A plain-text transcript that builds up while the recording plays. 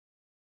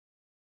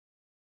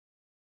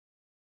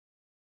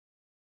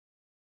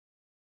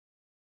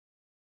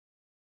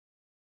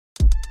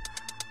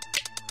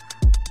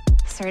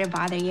sorry to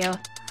bother you.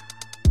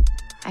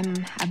 I'm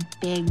a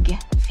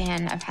big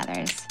fan of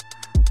Heather's.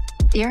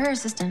 You're her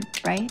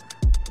assistant, right?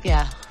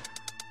 Yeah.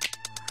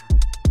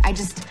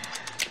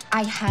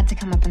 I had to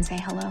come up and say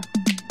hello.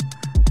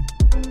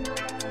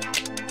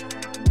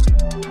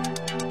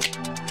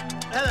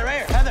 Heather, right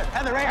here.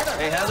 Heather, right here.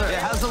 Hey, Heather.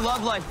 Yeah, how's the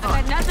love life?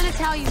 I got nothing to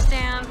tell you,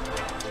 Sam.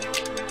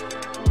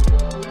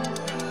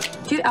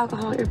 Do you have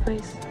alcohol at your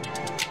place?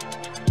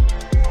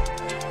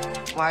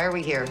 Why are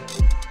we here?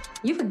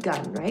 You have a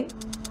gun, right?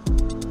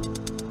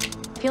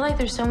 I feel like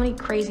there's so many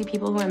crazy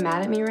people who are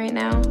mad at me right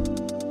now.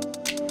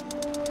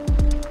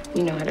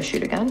 You know how to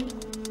shoot a gun?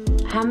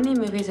 How many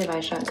movies have I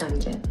shot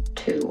guns in?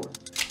 2.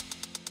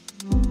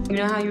 You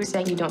know how you were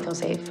saying you don't feel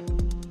safe?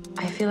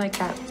 I feel like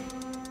that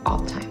all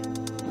the time.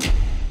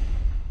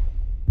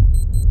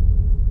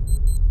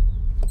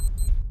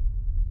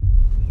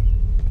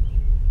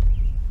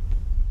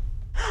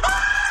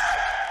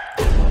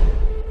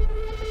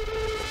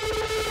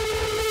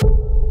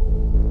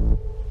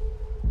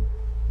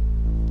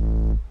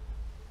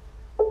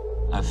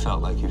 I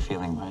felt like you're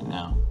feeling right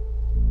now.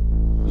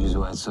 Which is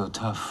why it's so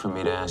tough for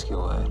me to ask you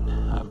what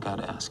I've got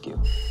to ask you.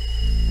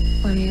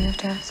 What do you have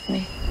to ask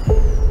me?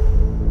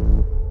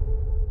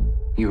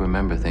 You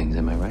remember things,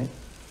 am I right?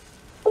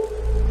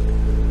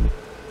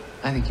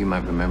 I think you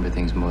might remember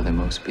things more than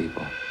most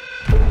people.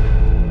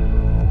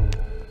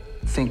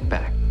 Think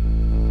back.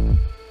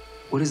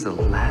 What is the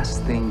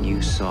last thing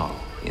you saw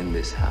in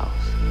this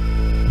house?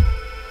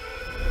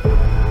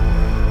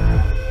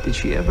 Did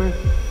she ever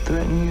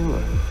threaten you,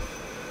 or?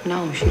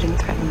 No, she didn't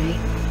threaten me.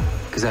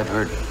 Because I've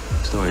heard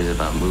stories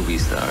about movie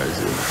stars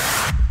who...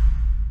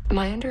 Am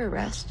I under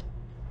arrest?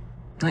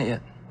 Not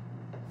yet.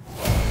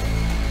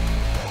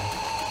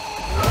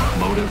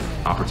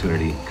 Motive,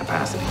 opportunity,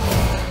 capacity.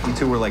 You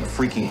two were like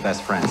freaking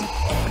best friends.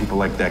 People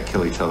like that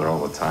kill each other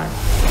all the time.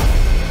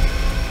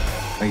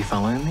 Are you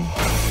following me?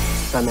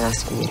 I'm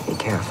asking you to be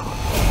careful.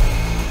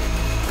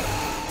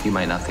 You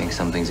might not think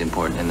something's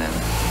important, and then...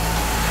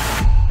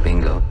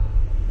 bingo.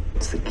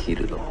 It's the key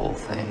to the whole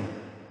thing.